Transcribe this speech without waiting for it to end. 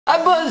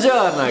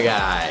Buongiorno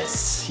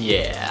guys!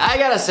 Yeah, I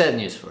got a sad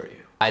news for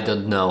you. I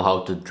don't know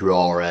how to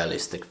draw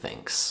realistic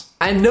things.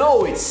 I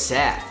know it's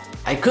sad.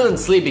 I couldn't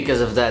sleep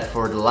because of that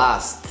for the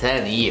last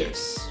 10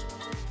 years.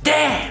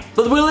 Damn!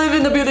 But we live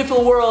in a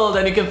beautiful world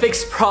and you can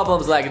fix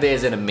problems like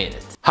this in a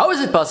minute. How is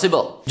it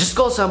possible? Just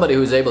call somebody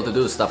who's able to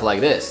do stuff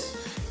like this.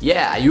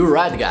 Yeah, you're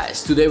right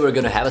guys, today we're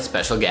gonna have a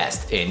special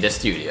guest in the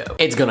studio.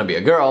 It's gonna be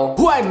a girl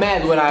who I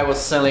met when I was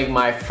selling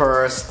my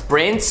first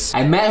prints.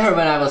 I met her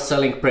when I was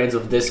selling prints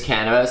of this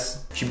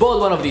canvas. She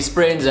bought one of these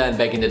prints and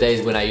back in the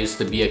days when I used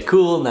to be a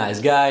cool, nice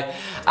guy,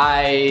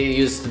 I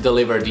used to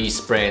deliver these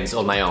prints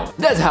on my own.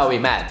 That's how we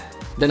met.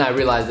 Then I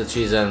realized that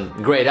she's a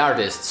great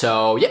artist,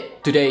 so yeah,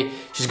 today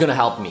she's gonna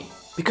help me.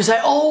 Because I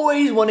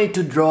always wanted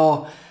to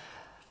draw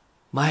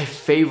my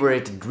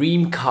favorite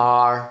dream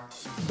car,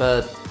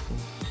 but...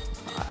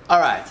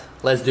 Alright,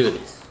 let's do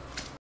this.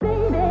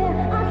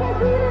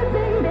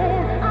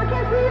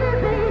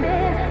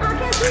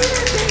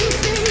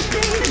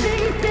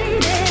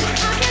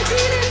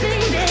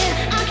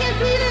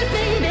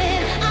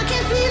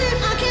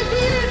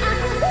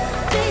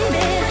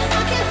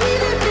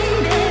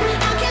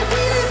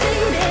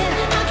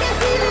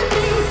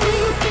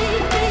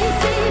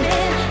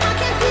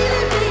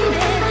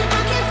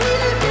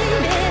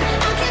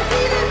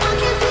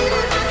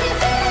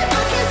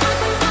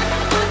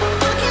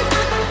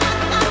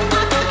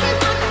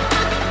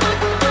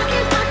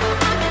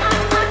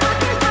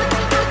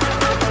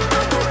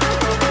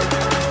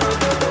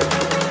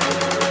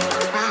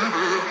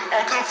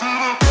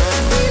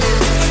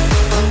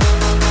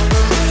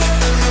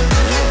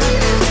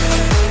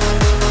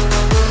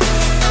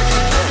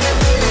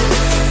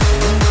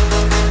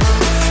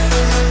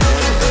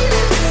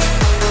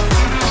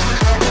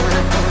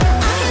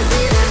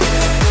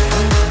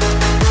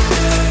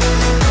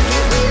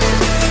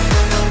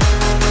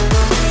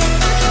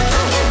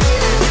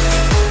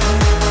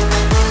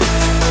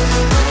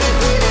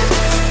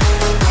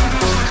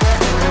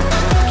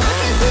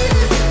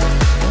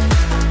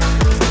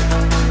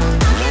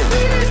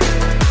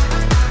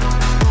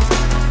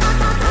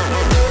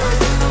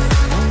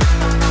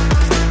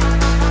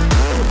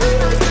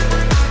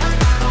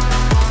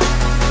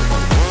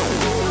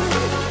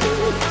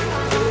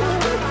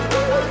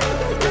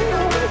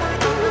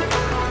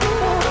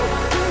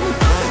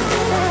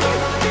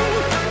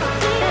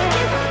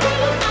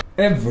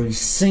 Every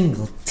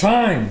single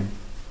time.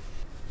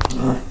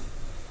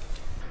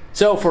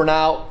 So for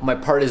now, my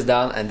part is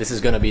done and this is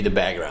gonna be the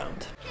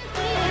background.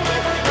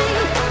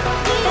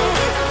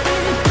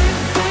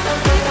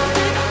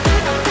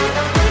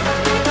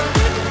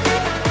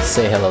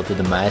 Say hello to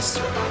the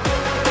maestro.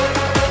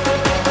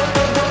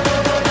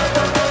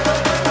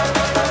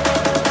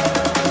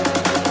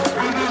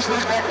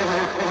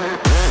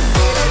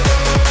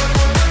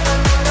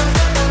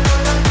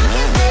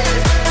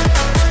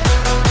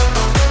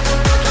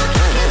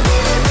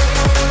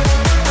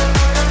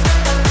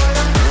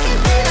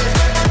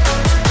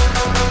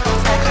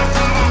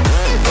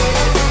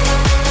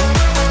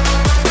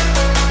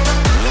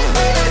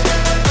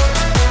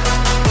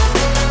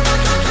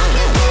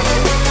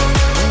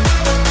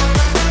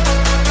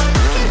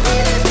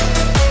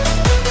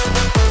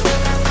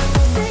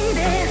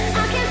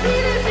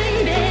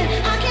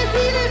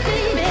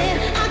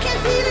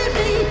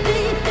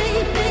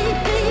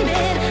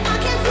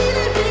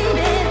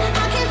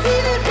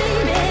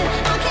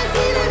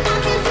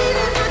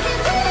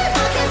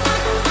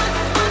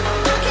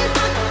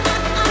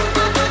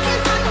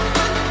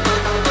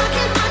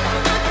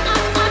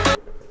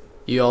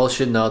 You all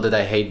should know that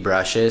I hate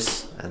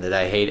brushes and that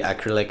I hate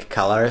acrylic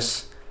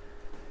colors,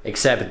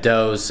 except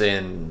those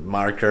in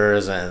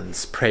markers and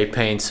spray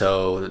paint,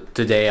 so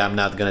today I'm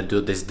not gonna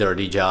do this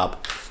dirty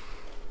job.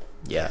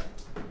 Yeah,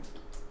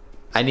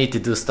 I need to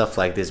do stuff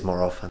like this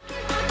more often.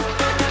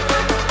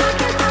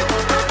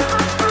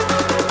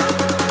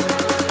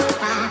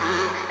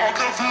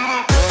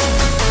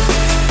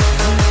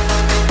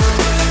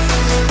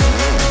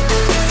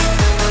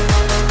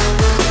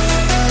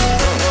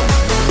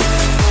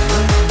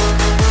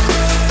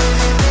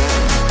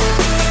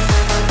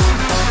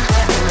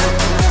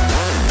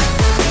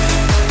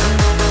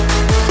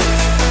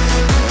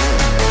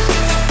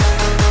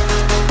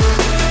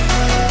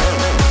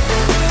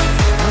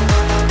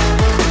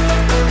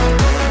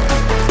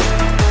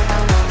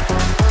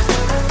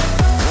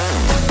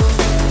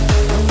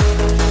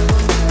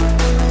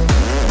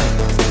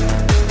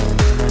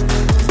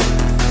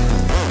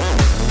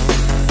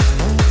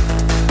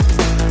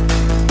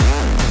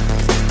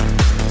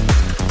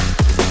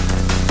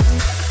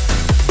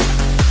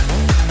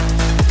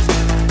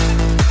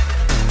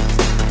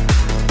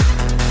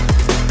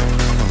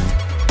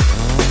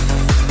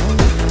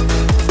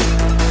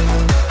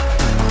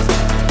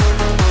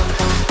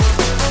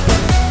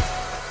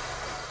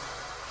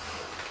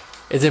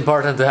 It's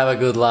important to have a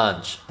good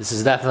lunch. This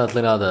is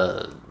definitely not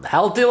a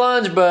healthy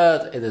lunch,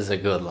 but it is a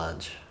good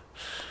lunch.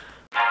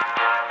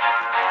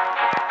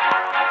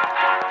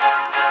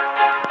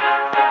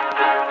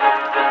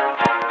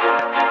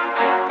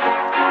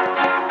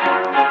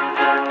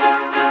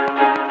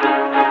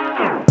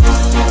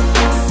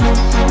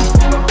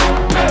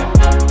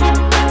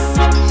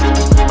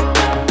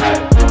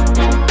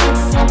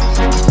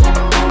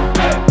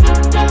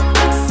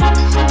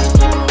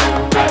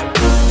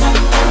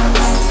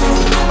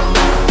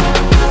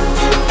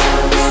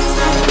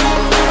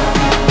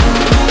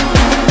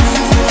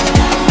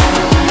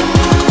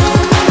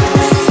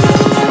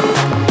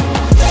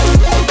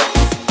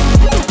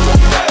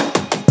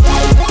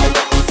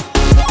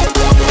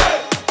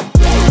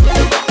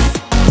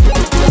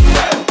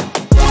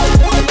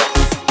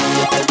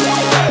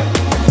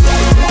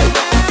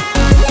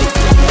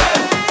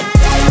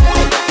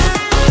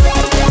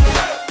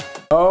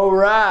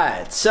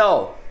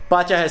 So,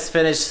 Patja has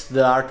finished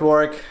the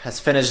artwork, has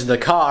finished the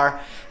car,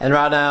 and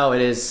right now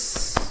it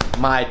is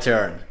my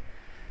turn.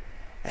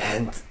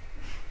 And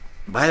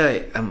by the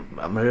way,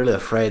 I'm really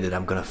afraid that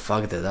I'm gonna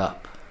fuck that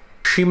up.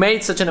 She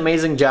made such an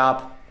amazing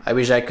job. I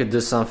wish I could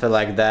do something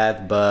like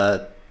that,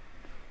 but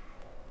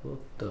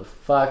what the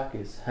fuck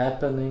is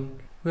happening?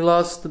 We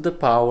lost the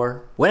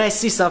power. When I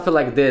see something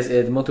like this,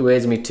 it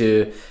motivates me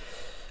to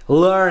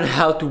learn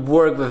how to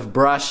work with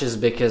brushes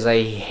because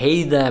I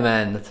hate them,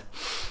 and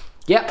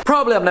yeah,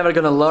 probably I'm never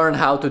gonna learn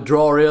how to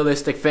draw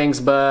realistic things,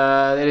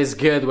 but it is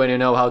good when you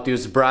know how to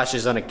use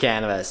brushes on a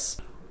canvas.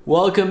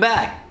 Welcome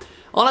back.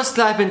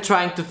 Honestly, I've been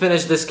trying to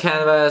finish this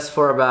canvas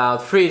for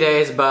about 3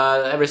 days,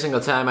 but every single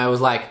time I was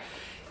like,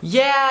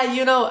 yeah,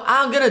 you know,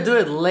 I'm gonna do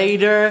it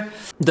later.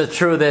 The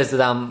truth is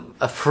that I'm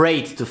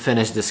afraid to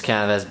finish this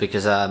canvas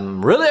because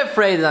I'm really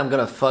afraid that I'm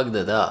gonna fuck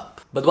that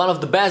up. But one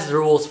of the best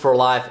rules for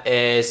life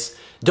is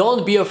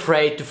don't be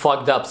afraid to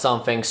fuck up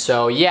something,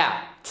 so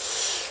yeah.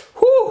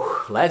 Whew,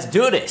 let's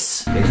do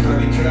this.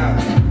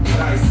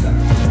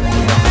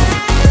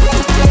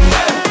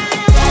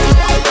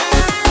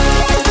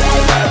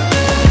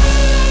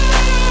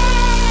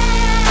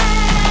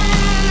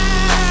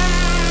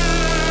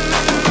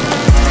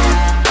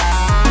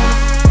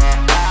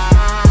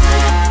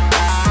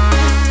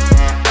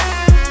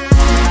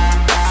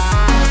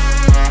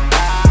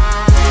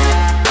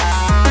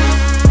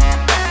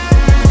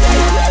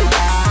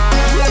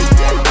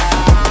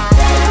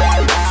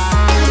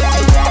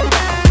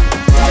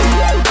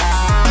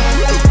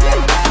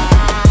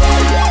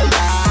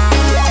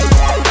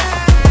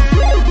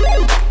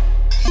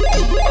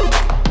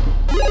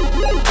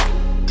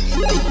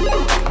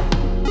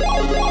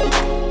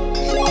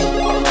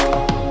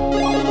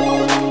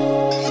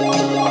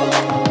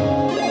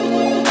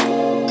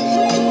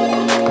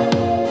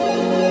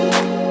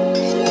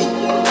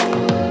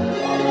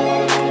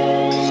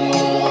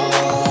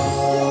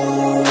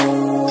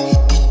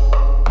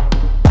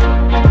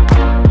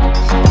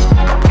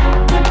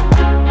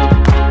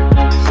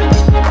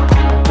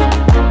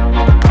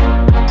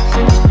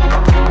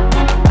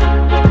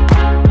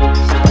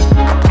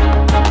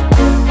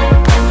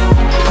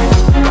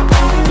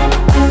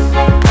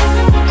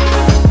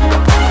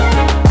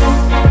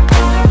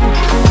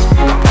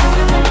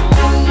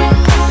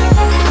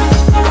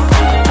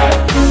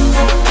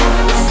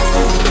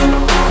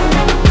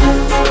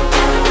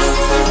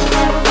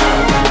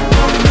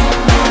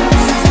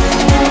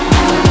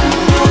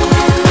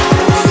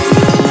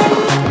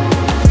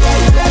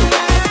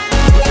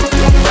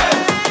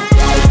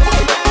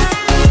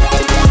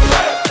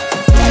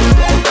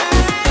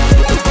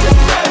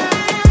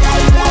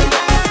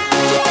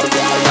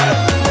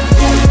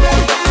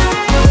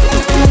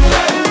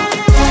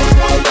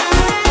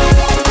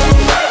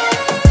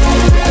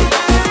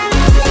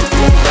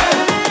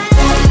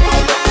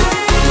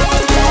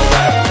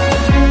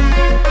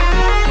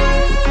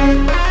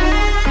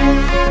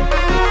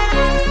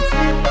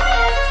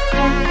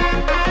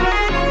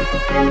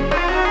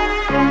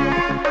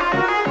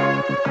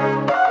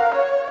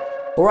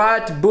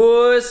 Alright,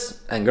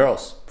 boys and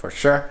girls, for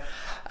sure.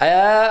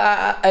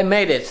 I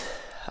made it.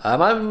 I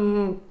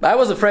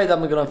was afraid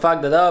I'm gonna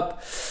fuck that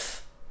up.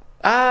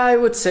 I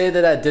would say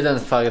that I didn't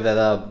fuck that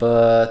up,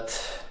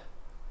 but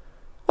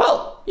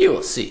well, you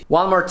will see.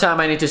 One more time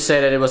I need to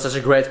say that it was such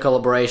a great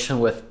collaboration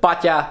with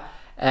Patja.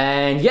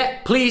 And yeah,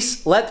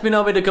 please let me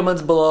know in the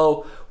comments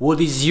below, what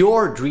is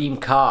your dream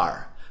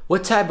car?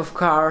 What type of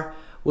car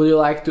would you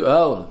like to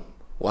own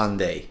one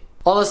day?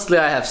 Honestly,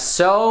 I have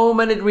so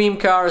many dream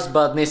cars,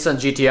 but Nissan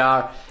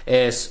GTR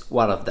is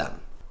one of them.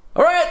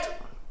 Alright,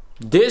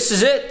 this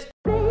is it.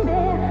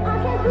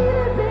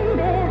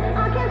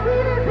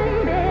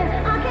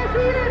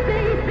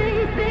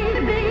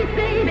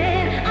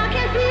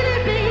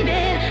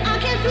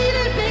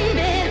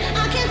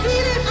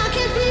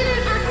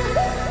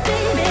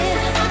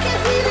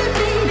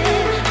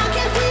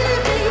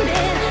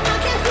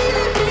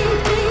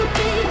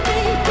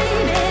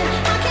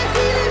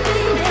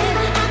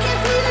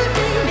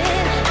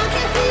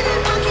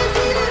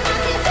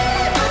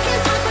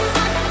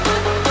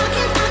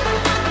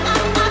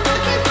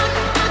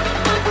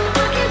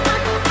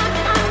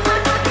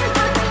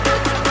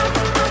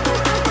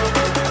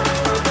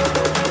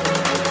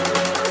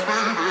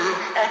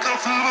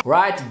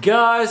 Right,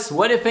 guys,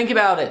 what do you think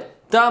about it?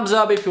 Thumbs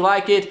up if you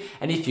like it,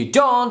 and if you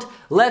don't,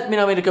 let me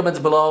know in the comments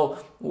below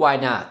why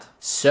not.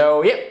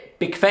 So yeah,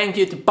 big thank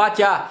you to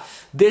Patja.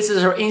 This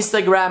is her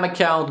Instagram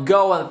account,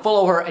 go and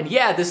follow her, and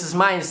yeah, this is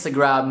my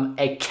Instagram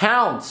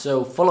account,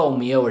 so follow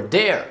me over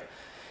there.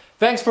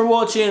 Thanks for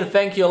watching,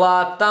 thank you a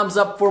lot, thumbs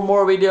up for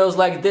more videos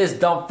like this,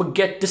 don't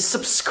forget to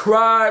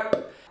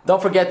subscribe.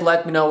 Don't forget to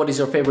let me know what is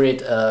your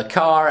favorite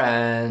car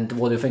and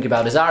what do you think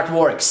about this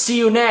artwork. See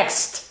you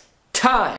next time!